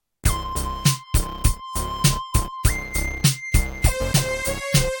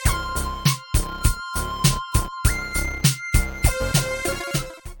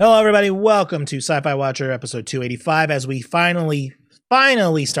Hello, everybody. Welcome to Sci-Fi Watcher episode 285 as we finally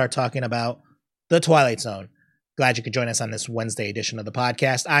start talking about the Twilight Zone. Glad you could join us on this Wednesday edition of the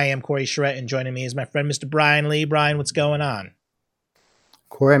podcast. I am Corey Charette, and joining me is my friend, Mr. Brian Lee. Brian, what's going on?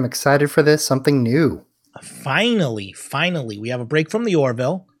 Corey, I'm excited for this. Something new. Finally. We have a break from the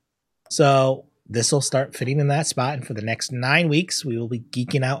Orville. So this will start fitting in that spot. And for the next 9 weeks, we will be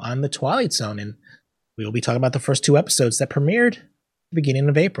geeking out on the Twilight Zone. And we will be talking about the first two episodes that premiered beginning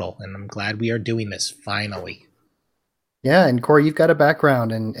of April, and I'm glad we are doing this finally. Yeah, and Corey, you've got a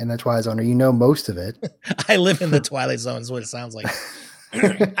background in the Twilight Zone, or you know most of it. I live in the Twilight Zone is what it sounds like.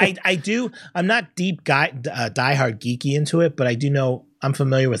 I do. I'm not deep diehard geeky into it, but I do know I'm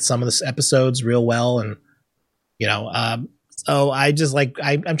familiar with some of the episodes real well, and so I just like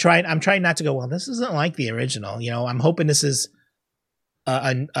I'm trying not to go, well, this isn't like the original. I'm hoping this is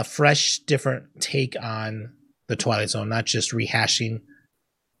a fresh, different take on the Twilight Zone, not just rehashing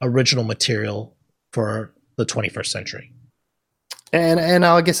original material for the 21st century. And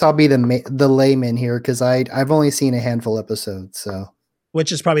I guess I'll be the layman here because I've only seen a handful of episodes, so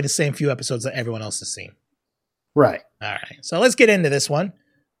which is probably the same few episodes that everyone else has seen. Right. All right. So let's get into this one.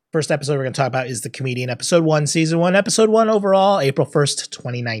 First episode we're going to talk about is The Comedian, episode 1, season 1, episode 1 overall, April 1st,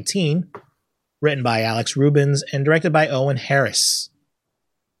 2019, written by Alex Rubens and directed by Owen Harris.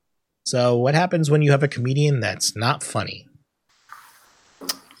 So what happens when you have a comedian that's not funny?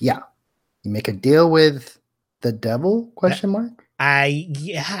 Yeah. You make a deal with the devil, question mark?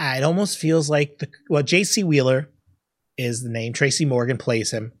 It almost feels like J.C. Wheeler is the name. Tracy Morgan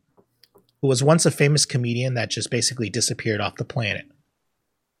plays him, who was once a famous comedian that just basically disappeared off the planet.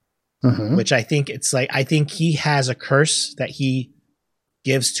 Mm-hmm. Which I think he has a curse that he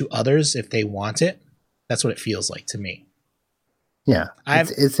gives to others if they want it. That's what it feels like to me. Yeah,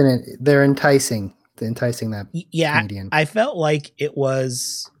 they're enticing. They're enticing that comedian. I felt like it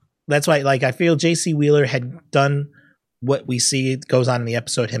was. That's why, I feel J.C. Wheeler had done what we see goes on in the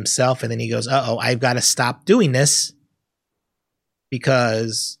episode himself, and then he goes, "Uh-oh, I've got to stop doing this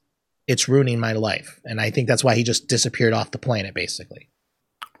because it's ruining my life." And I think that's why he just disappeared off the planet, basically.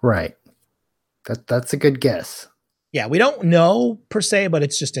 Right. That's a good guess. Yeah, we don't know per se, but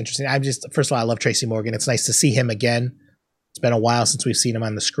it's just interesting. First of all, I love Tracy Morgan. It's nice to see him again. It's been a while since we've seen him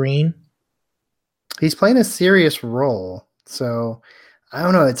on the screen. He's playing a serious role, so I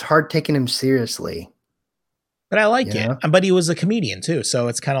don't know. It's hard taking him seriously. But I like it. But he was a comedian too, so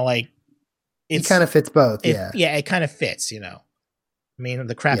it's kind of like it kind of fits both. Yeah, it kind of fits. I mean,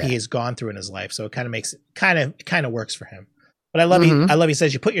 the crap he has gone through in his life, so it kind of makes kind of works for him. But I love I love he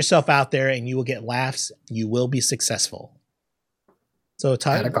says you put yourself out there and you will get laughs. You will be successful. So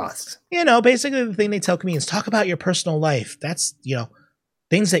at a cost. Basically the thing they tell comedians, talk about your personal life. That's,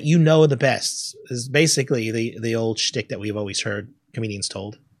 things that the best is basically the old shtick that we've always heard comedians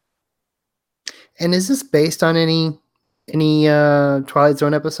told. And is this based on any Twilight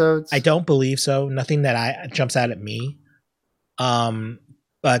Zone episodes? I don't believe so. Nothing that jumps out at me.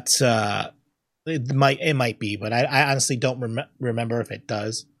 But it might be, but I honestly don't remember if it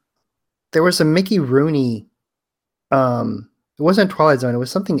does. There was a Mickey Rooney, it wasn't Twilight Zone. It was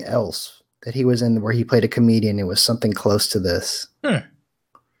something else that he was in where he played a comedian. It was something close to this. I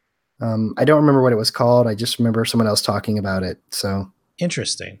don't remember what it was called. I just remember someone else talking about it. So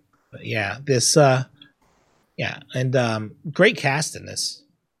interesting. But yeah, this, and great cast in this.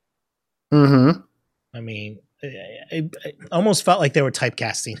 Mm-hmm. I mean, it almost felt like they were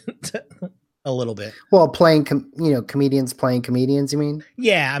typecasting a little bit. Well, playing, comedians playing comedians, you mean?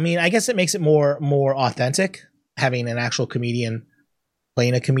 Yeah, I mean, I guess it makes it more authentic, having an actual comedian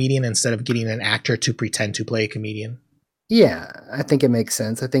playing a comedian instead of getting an actor to pretend to play a comedian. Yeah, I think it makes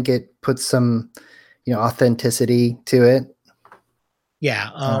sense. I think it puts some, authenticity to it.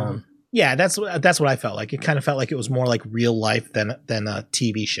 Yeah. Yeah, that's what I felt like. It kind of felt like it was more like real life than a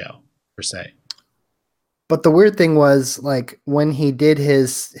TV show per se. But the weird thing was, when he did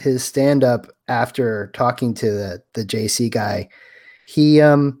his stand up after talking to the JC guy, he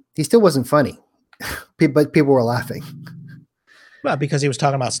still wasn't funny. But people were laughing. Well, because he was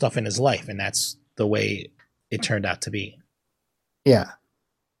talking about stuff in his life, and that's the way it turned out to be. Yeah.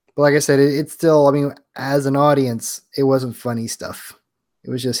 But like I said, it's still, I mean, as an audience, it wasn't funny stuff. It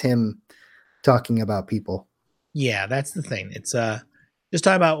was just him talking about people. Yeah, that's the thing. It's just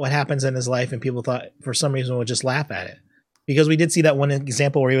talking about what happens in his life, and people thought for some reason would just laugh at it. Because we did see that one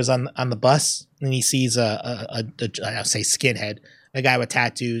example where he was on the bus and he sees I'll say skinhead, a guy with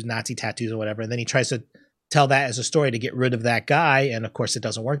tattoos, Nazi tattoos or whatever. And then he tries to tell that as a story to get rid of that guy. And of course it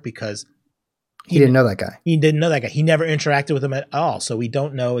doesn't work because he didn't know that guy. He didn't know that guy. He never interacted with him at all. So we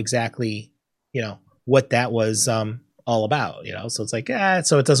don't know exactly, what that was all about, So it's like,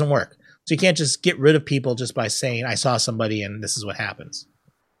 so it doesn't work. So you can't just get rid of people just by saying I saw somebody and this is what happens.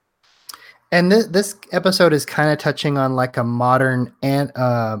 And this episode is kind of touching on like a modern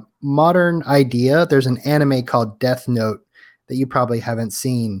idea. There's an anime called Death Note that you probably haven't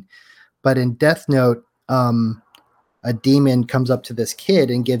seen, but in Death Note, a demon comes up to this kid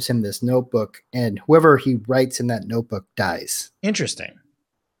and gives him this notebook, and whoever he writes in that notebook dies. Interesting.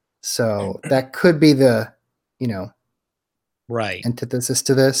 So that could be the, right antithesis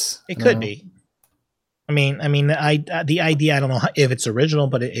to this. It could be. I mean, the idea, I don't know if it's original,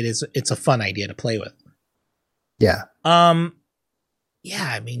 but it's a fun idea to play with. Yeah. Yeah.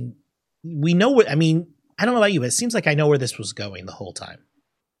 I mean, we know what, I don't know about you, but it seems like I know where this was going the whole time.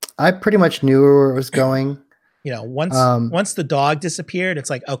 I pretty much knew where it was going. Once the dog disappeared, it's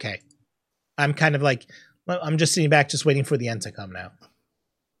like, okay, I'm kind of like, I'm just sitting back, just waiting for the end to come now.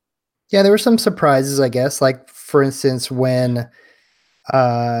 Yeah. There were some surprises, I guess. Like for instance, when,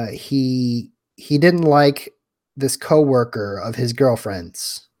 he didn't like this coworker of his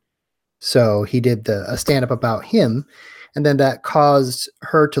girlfriend's. So he did a stand-up about him, and then that caused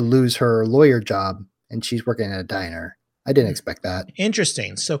her to lose her lawyer job, and she's working at a diner. I didn't expect that.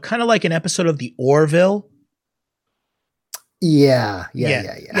 Interesting. So kind of like an episode of the Orville. Yeah.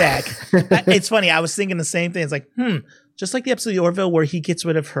 It's funny. I was thinking the same thing. It's like, just like the episode of the Orville where he gets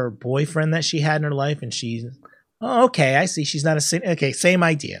rid of her boyfriend that she had in her life, and she's, oh, okay, I see. She's not okay, same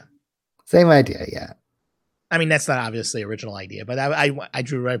idea. Same idea, yeah. I mean, that's not obviously original idea, but I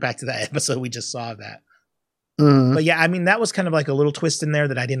drew right back to that episode we just saw of that. Mm-hmm. But yeah, I mean, that was kind of like a little twist in there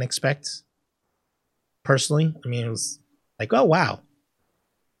that I didn't expect. Personally, I mean, it was like, oh wow.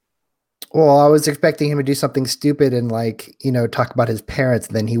 Well, I was expecting him to do something stupid and like, talk about his parents,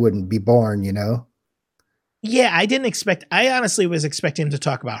 and then he wouldn't be born, Yeah, I honestly was expecting him to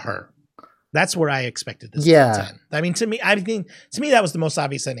talk about her. That's where I expected this. Yeah. To end. I mean, to me, that was the most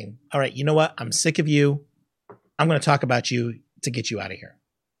obvious ending. All right, you know what? I'm sick of you. I'm going to talk about you to get you out of here.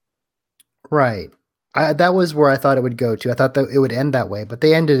 Right. That was where I thought it would go to. I thought that it would end that way, but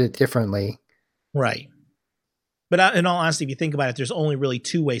they ended it differently. Right. But in all honesty, if you think about it, there's only really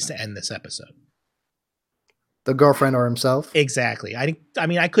two ways to end this episode. The girlfriend or himself? Exactly. I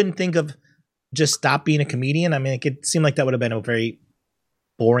couldn't think of just stop being a comedian. I mean, it could seem like that would have been a very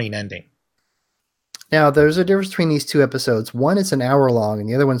boring ending. Now, there's a difference between these two episodes. One is an hour long, and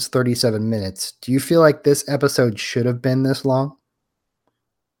the other one's 37 minutes. Do you feel like this episode should have been this long?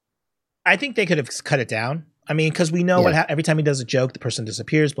 I think they could have cut it down. I mean, because we know every time he does a joke, the person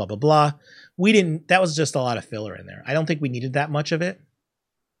disappears, blah, blah, blah. That was just a lot of filler in there. I don't think we needed that much of it.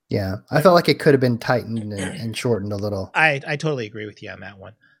 Yeah, I felt like it could have been tightened and shortened a little. I totally agree with you on that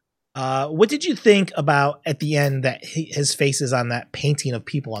one. What did you think about at the end that his face is on that painting of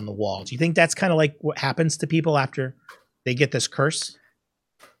people on the wall? Do you think that's kind of like what happens to people after they get this curse?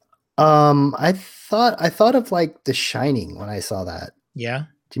 I thought of like The Shining when I saw that. Yeah.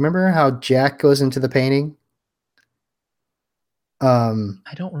 Do you remember how Jack goes into the painting?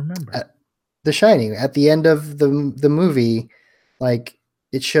 I don't remember. The Shining, at the end of the movie, like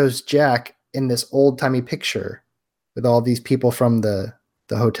it shows Jack in this old timey picture with all these people from the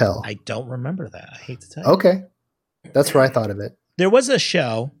hotel. I don't remember that. I hate to tell you. Okay. That's where I thought of it. There was a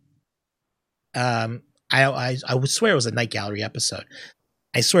show. I would swear it was a Night Gallery episode.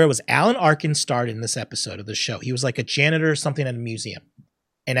 I swear it was Alan Arkin starred in this episode of the show. He was like a janitor or something at a museum.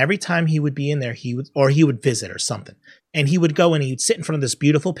 And every time he would be in there, he would visit or something. And he would go and he would sit in front of this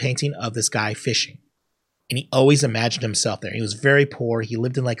beautiful painting of this guy fishing. And he always imagined himself there. He was very poor. He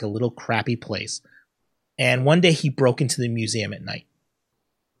lived in like a little crappy place. And one day he broke into the museum at night.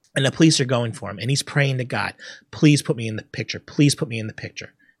 And the police are going for him. And he's praying to God, please put me in the picture. Please put me in the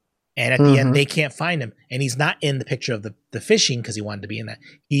picture. And at the end, they can't find him. And he's not in the picture of the fishing because he wanted to be in that.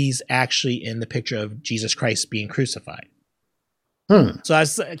 He's actually in the picture of Jesus Christ being crucified. So I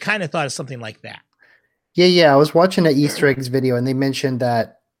kind of thought of something like that. Yeah. I was watching an Easter eggs video, and they mentioned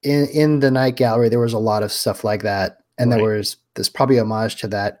that in the Night Gallery, there was a lot of stuff like that. And there's probably homage to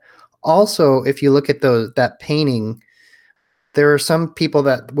that. Also, if you look at that painting, there are some people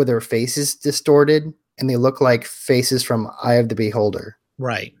that with their faces distorted, and they look like faces from Eye of the Beholder.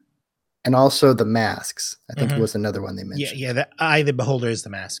 Right. And also the masks. I think it was another one they mentioned. Yeah. The Eye of the Beholder is the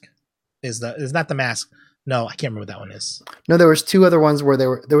mask. Is not the mask. No, I can't remember what that one is. No, there was two other ones where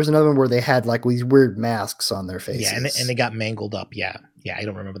there was another one where they had like these weird masks on their faces. Yeah, and they got mangled up. Yeah. I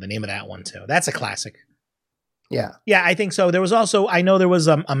don't remember the name of that one too. That's a classic. Yeah. Yeah, I think so. There was also, I know there was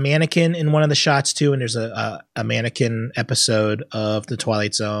a mannequin in one of the shots too, and there's a mannequin episode of the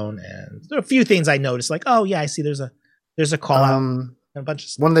Twilight Zone, and there are a few things I noticed. Like, oh yeah, I see. There's a call out. A bunch of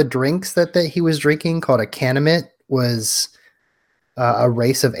stuff. One of the drinks that he was drinking called a Canamit was a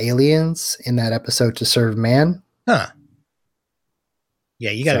race of aliens in that episode to serve man. Huh. Yeah,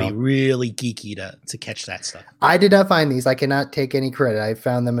 you got to be really geeky to catch that stuff. I did not find these. I cannot take any credit. I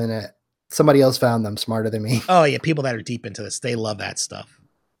found them somebody else found them smarter than me. Oh, yeah, people that are deep into this, they love that stuff.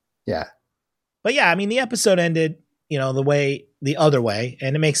 Yeah. But yeah, I mean, the episode ended, the other way,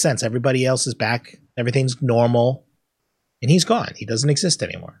 and it makes sense. Everybody else is back. Everything's normal, and he's gone. He doesn't exist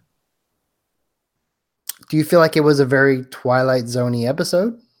anymore. Do you feel like it was a very Twilight Zone-y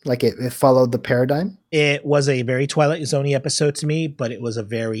episode? Like it followed the paradigm? It was a very Twilight Zone-y episode to me, but it was a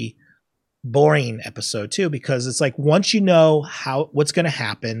very boring episode too, because it's like once you know what's going to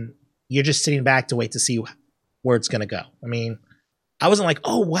happen, you're just sitting back to wait to see where it's going to go. I mean, I wasn't like,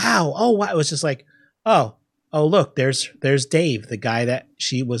 oh wow. It was just like, oh look, there's Dave, the guy that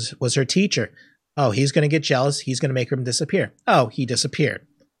she was her teacher. Oh, he's going to get jealous. He's going to make him disappear. Oh, he disappeared.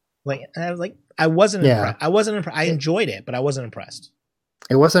 Like I was like, I wasn't impressed. I wasn't impressed. I enjoyed it, but I wasn't impressed.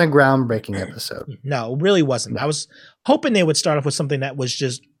 It wasn't a groundbreaking episode. No, it really wasn't. I was hoping they would start off with something that was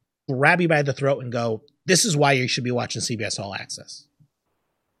just grab you by the throat and go, this is why you should be watching CBS All Access.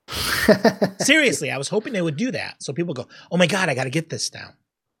 Seriously, I was hoping they would do that. So people go, oh my God, I got to get this down.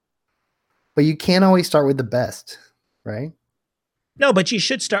 But you can't always start with the best, right? No, but you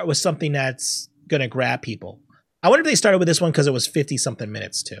should start with something that's going to grab people. I wonder if they started with this one because it was 50-something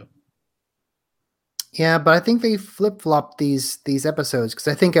minutes too. Yeah, but I think they flip-flopped these episodes because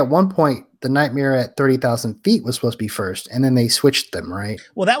I think at one point the Nightmare at 30,000 feet was supposed to be first, and then they switched them, right?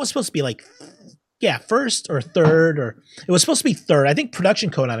 Well, that was supposed to be like, first or third, or it was supposed to be third. I think production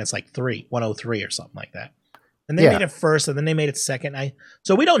code on it's like 103 or something like that. And they made it first, and then they made it second.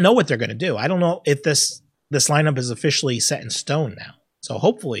 So we don't know what they're going to do. I don't know if this lineup is officially set in stone now. So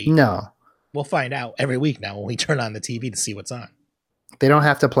hopefully, we'll find out every week now when we turn on the TV to see what's on. They don't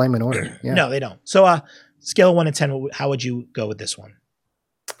have to play them in order. Yeah. No, they don't. So, scale of 1 to 10, how would you go with this one?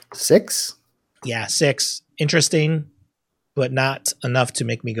 6. Yeah, 6. Interesting, but not enough to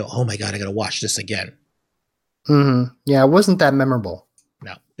make me go, oh my God, I got to watch this again. Mm-hmm. Yeah, it wasn't that memorable.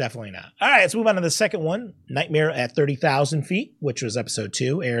 No, definitely not. All right, let's move on to the second one. Nightmare at 30,000 Feet, which was episode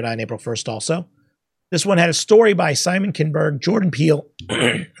 2, aired on April 1st also. This one had a story by Simon Kinberg, Jordan Peele,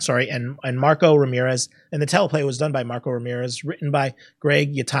 and Marco Ramirez. And the teleplay was done by Marco Ramirez, written by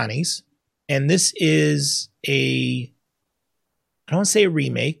Greg Yatanis. And this is I don't want to say a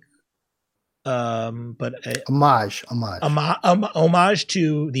remake, but homage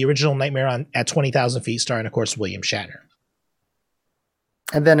to the original Nightmare at 20,000 Feet, starring, of course, William Shatner.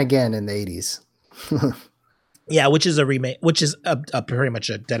 And then again in the 80s. Yeah, which is a remake, which is a pretty much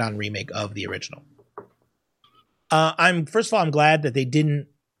a dead-on remake of the original. First of all, I'm glad that they didn't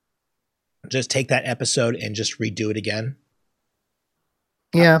just take that episode and just redo it again.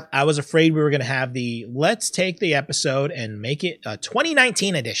 Yeah. I was afraid we were going to have let's take the episode and make it a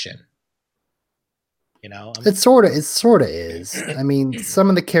 2019 edition. It sort of is. I mean, some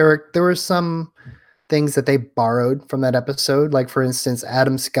of there were some things that they borrowed from that episode. Like, for instance,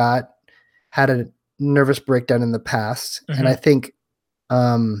 Adam Scott had a nervous breakdown in the past. Mm-hmm. And I think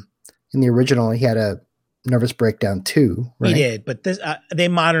in the original, he had a nervous breakdown too, right? He did, but this they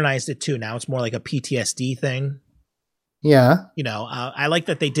modernized it too. Now it's more like a PTSD thing. Yeah. I like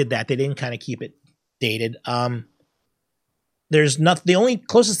that they did that. They didn't kind of keep it dated. There's not the only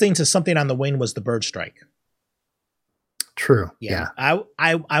closest thing to something on the wing was the bird strike. True. Yeah.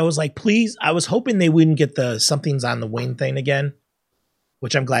 I was like, please, I was hoping they wouldn't get the something's on the wing thing again,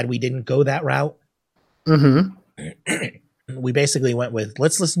 which I'm glad we didn't go that route. Mm-hmm. We basically went with,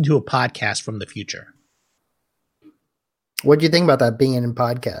 let's listen to a podcast from the future. What do you think about that being in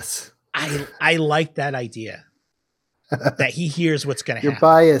podcasts? I like that idea. That he hears what's going to happen. You're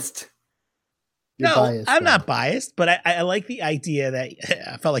biased. I'm not biased, but I like the idea that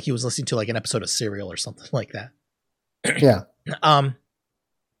I felt like he was listening to like an episode of Serial or something like that. Yeah.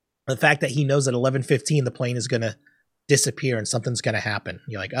 The fact that he knows at 11:15 the plane is going to disappear and something's going to happen.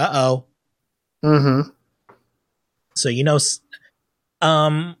 You're like, uh-oh. Mm-hmm. So,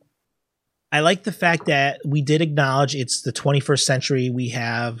 I like the fact that we did acknowledge it's the 21st century. We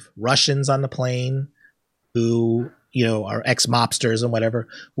have Russians on the plane who, are ex-mobsters and whatever.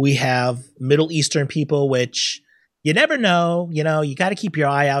 We have Middle Eastern people, which you never know. You got to keep your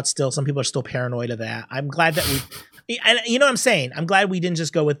eye out still. Some people are still paranoid of that. I'm glad that and you know what I'm saying? I'm glad we didn't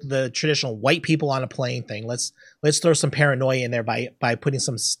just go with the traditional white people on a plane thing. Let's throw some paranoia in there by putting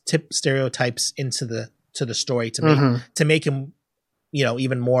some stereotypes into the story to make him,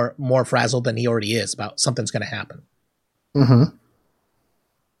 even more frazzled than he already is about something's going to happen. Mm-hmm.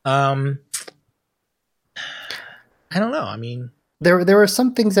 I don't know. I mean, There were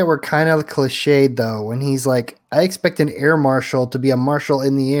some things that were kind of cliched though. When he's like, I expect an air marshal to be a marshal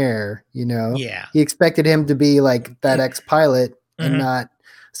in the air. You know, Yeah. he expected him to be like that ex-pilot and Mhm. not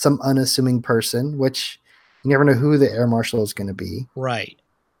some unassuming person. Which you never know who the air marshal is going to be. Right.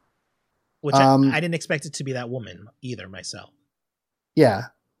 Which I didn't expect it to be that woman either myself. Yeah.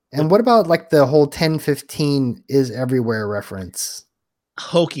 And Which, what about like the whole 1015 is everywhere reference?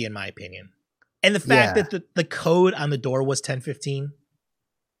 hokey in my opinion. And the fact Yeah. that the code on the door was 1015,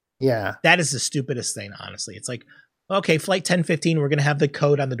 Yeah. that is the stupidest thing, honestly. It's like, okay, flight 1015, we're going to have the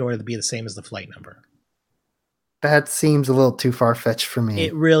code on the door to be the same as the flight number. That seems a little too far fetched for me.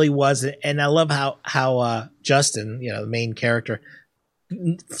 It really wasn't. And I love how Justin, you know, the main character,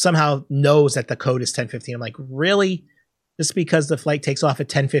 somehow knows that the code is 1015. I'm like, really? Just because the flight takes off at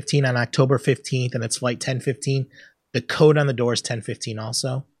 10:15 on October 15th and it's flight 10:15, the code on the door is 10:15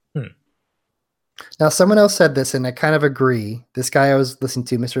 also? Now, someone else said this, and I kind of agree. This guy I was listening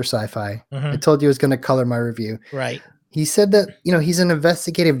to, Mr. Sci-Fi, I told you I was going to color my review. Right. He said that, you know, he's an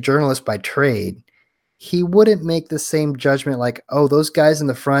investigative journalist by trade. He wouldn't make the same judgment like, oh, those guys in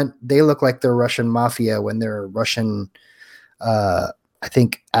the front, they look like they're Russian mafia when they're Russian, I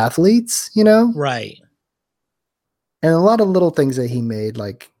think, athletes, you know? Right. And a lot of little things that he made,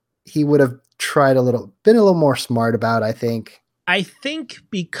 like he would have been a little more smart about, I think. I think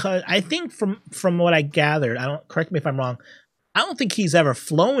from what I gathered, correct me if I'm wrong, I don't think he's ever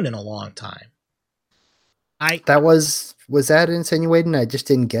flown in a long time. Was that insinuating? I just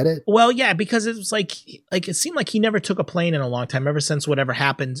didn't get it. Well, yeah, because it was like it seemed like he never took a plane in a long time ever since whatever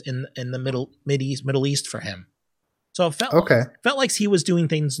happened in the Middle East for him. So it felt like he was doing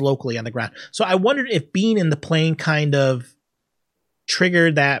things locally on the ground. So I wondered if being in the plane kind of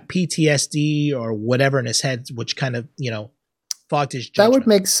triggered that PTSD or whatever in his head, which kind of, you know, fogged his judgment. That would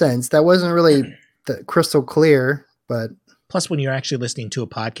make sense. That wasn't really crystal clear, but plus when you're actually listening to a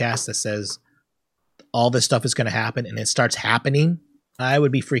podcast that says all this stuff is going to happen and it starts happening, I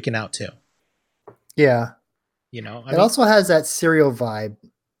would be freaking out too. Yeah. You know, it also has that serial vibe.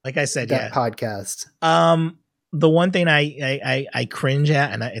 Like I said, that podcast. The one thing I cringe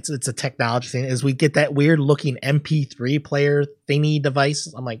at, and it's a technology thing, is we get that weird looking MP3 player thingy device.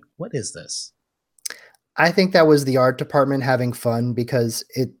 I'm like, what is this? I think that was the art department having fun because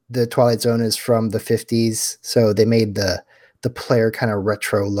the Twilight Zone is from the 50s, so they made the player kind of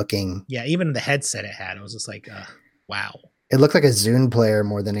retro looking. Yeah, even the headset it had, it was just like, wow. It looked like a Zune player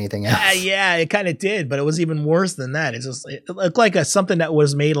more than anything else. Yeah, it kind of did, but it was even worse than that. It looked like something that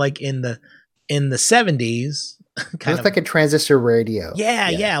was made like in the 70s. It looked like a transistor radio.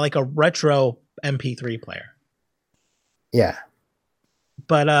 Yeah, like a retro MP3 player. Yeah.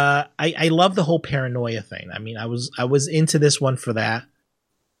 But I love the whole paranoia thing. I mean, I was into this one for that.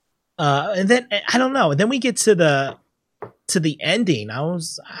 And then I don't know. And then we get to the ending.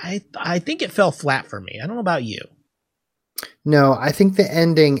 I think it fell flat for me. I don't know about you. No, I think the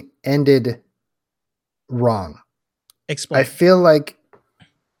ending ended wrong. Explain. I feel like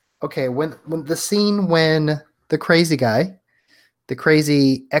okay, when the scene when the crazy guy, the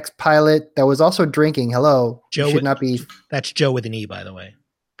crazy ex-pilot that was also drinking, hello, Joe should not be. That's Joe with an E, by the way.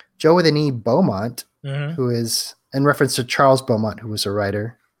 Joe with an E Beaumont, who is in reference to Charles Beaumont, who was a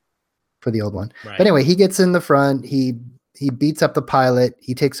writer for the old one. Right. But anyway, he gets in the front. He beats up the pilot.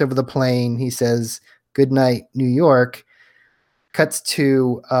 He takes over the plane. He says, "Good night, New York." Cuts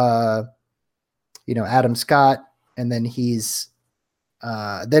to Adam Scott, and then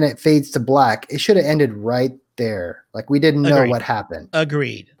then it fades to black. It should have ended right there. Like we didn't know what happened.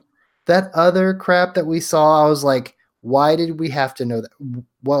 Agreed. That other crap that we saw, I was like, why did we have to know that?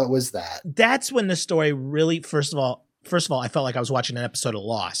 What was that? That's when the story really, first of all, I felt like I was watching an episode of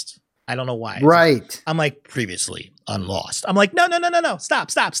Lost. I don't know why. Right. I'm like, previously on Lost. I'm like, no. Stop.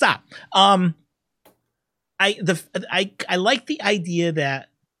 I like the idea that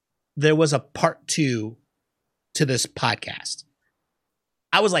there was a part 2 to this podcast.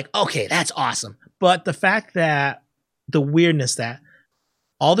 I was like, okay, that's awesome. But the fact that the weirdness that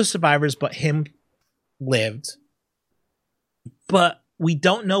all the survivors but him lived, but we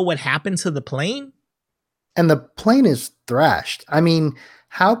don't know what happened to the plane. And the plane is thrashed. I mean,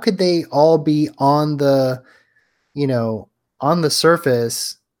 how could they all be on the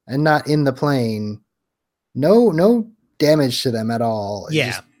surface and not in the plane? No damage to them at all.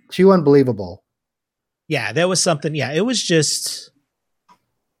 Yeah. Just too unbelievable. Yeah, there was something. Yeah, it was just,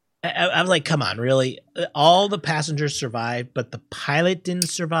 I was like, come on, really? All the passengers survived, but the pilot didn't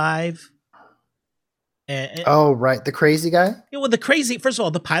survive. Oh, right. The crazy guy? Yeah, well, first of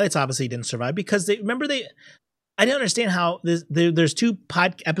all, the pilots obviously didn't survive because I didn't understand how there's two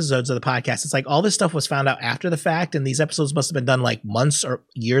episodes of the podcast. It's like all this stuff was found out after the fact, and these episodes must have been done like months or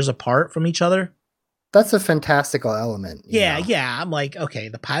years apart from each other. That's a fantastical element. Yeah, yeah. I'm like, okay,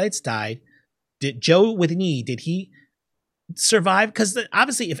 the pilots died. Did Joe with an E, did he survive? Because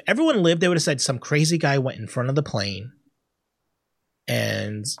obviously, if everyone lived, they would have said some crazy guy went in front of the plane.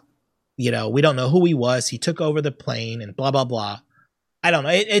 And, we don't know who he was. He took over the plane and blah, blah, blah. I don't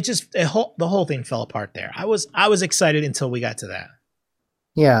know. The whole thing fell apart there. I was excited until we got to that.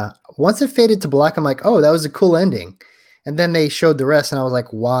 Yeah. Once it faded to black, I'm like, oh, that was a cool ending. And then they showed the rest, and I was like,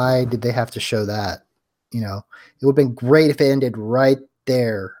 why did they have to show that? It would have been great if it ended right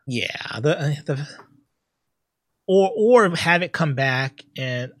there. Yeah. Or have it come back.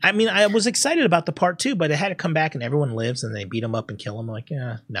 And I mean, I was excited about the part 2, but it had to come back and everyone lives and they beat him up and kill him. I'm like,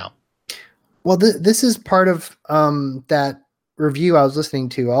 yeah, no. Well, this is part of that review I was listening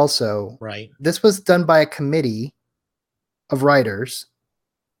to also. Right. This was done by a committee of writers,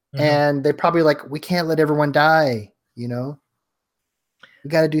 and they probably we can't let everyone die, we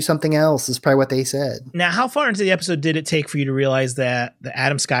got to do something else is probably what they said. Now, how far into the episode did it take for you to realize that the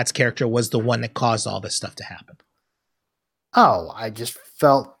Adam Scott's character was the one that caused all this stuff to happen? Oh, I just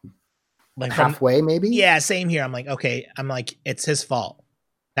felt like halfway, maybe. Yeah, same here. I'm like, okay, it's his fault.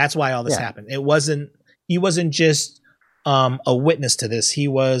 That's why all this happened. He wasn't just a witness to this. He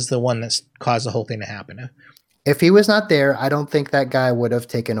was the one that caused the whole thing to happen. If he was not there, I don't think that guy would have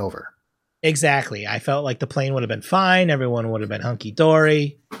taken over. Exactly. I felt like the plane would have been fine. Everyone would have been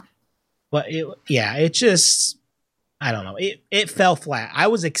hunky-dory. But it just, I don't know. It fell flat. I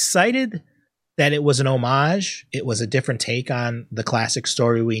was excited that it was an homage. It was a different take on the classic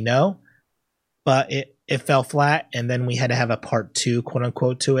story we know. But it fell flat, and then we had to have a part 2, quote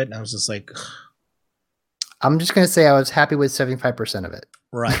unquote, to it. And I was just like, ugh. I'm just going to say I was happy with 75% of it.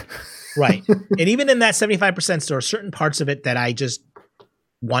 Right. Right. And even in that 75%, there are certain parts of it that I just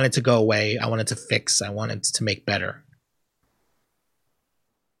wanted to go away. I wanted to fix. I wanted to make better.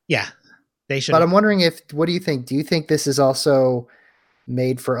 Yeah. They should. But I'm wondering what do you think? Do you think this is also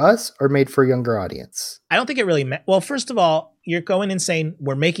made for us or made for a younger audience? I don't think it really well, first of all, you're going and saying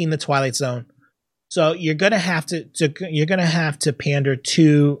we're making the Twilight Zone. So you're going to have to pander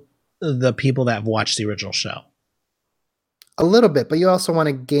to the people that have watched the original show. A little bit, but you also want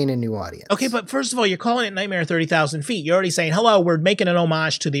to gain a new audience. Okay, but first of all, you're calling it Nightmare 30,000 Feet. You're already saying, hello, we're making an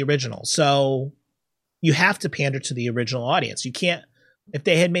homage to the original. So you have to pander to the original audience. You can't, if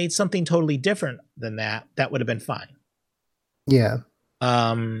they had made something totally different than that, that would have been fine. Yeah.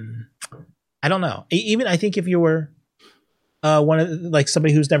 I don't know. Even I think if you were one of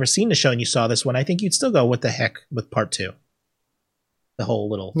somebody who's never seen the show and you saw this one, I think you'd still go, what the heck with part 2. The whole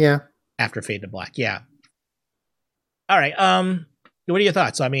little after Fade to Black. Yeah. All right. What are your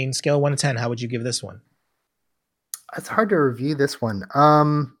thoughts? I mean, scale of 1 to 10, how would you give this one? It's hard to review this one.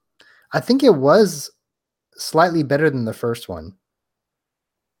 I think it was slightly better than the first one,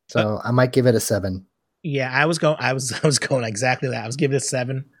 so I might give it a 7. Yeah, I was going exactly that. I was giving it a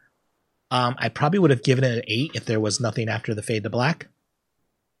 7. I probably would have given it an 8 if there was nothing after the Fade to Black.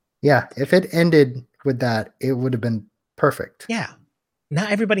 Yeah, if it ended with that, it would have been perfect. Yeah. Not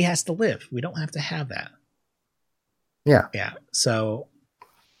everybody has to live. We don't have to have that. Yeah. Yeah. So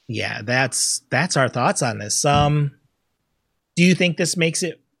yeah, that's our thoughts on this. Do you think this makes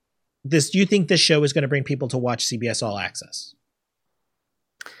it do you think this show is going to bring people to watch CBS All Access?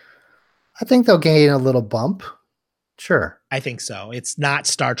 I think they'll gain a little bump. Sure. I think so. It's not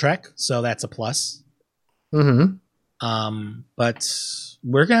Star Trek, so that's a plus. Mm-hmm. But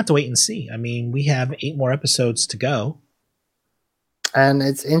we're gonna have to wait and see. I mean, we have 8 more episodes to go. And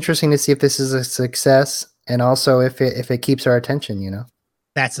it's interesting to see if this is a success. And also if it keeps our attention,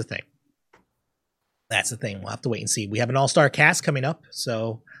 That's the thing. We'll have to wait and see. We have an all-star cast coming up,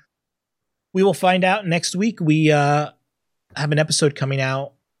 so we will find out next week. We have an episode coming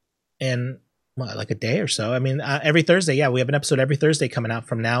out in like a day or so. I mean, every Thursday. Yeah, we have an episode every Thursday coming out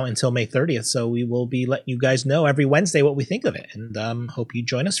from now until May 30th. So we will be letting you guys know every Wednesday what we think of it, and hope you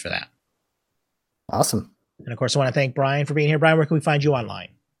join us for that. Awesome. And of course, I want to thank Brian for being here. Brian, where can we find you online?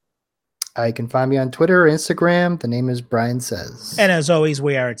 You can find me on Twitter or Instagram. The name is Brian Says. And as always,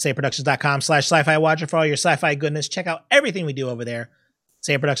 we are at sayproductions.com/sci-fi watcher for all your sci-fi goodness. Check out everything we do over there.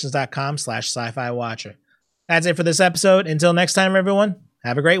 sayproductions.com/sci-fi watcher. That's it for this episode. Until next time, everyone,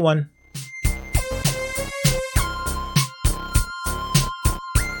 have a great one.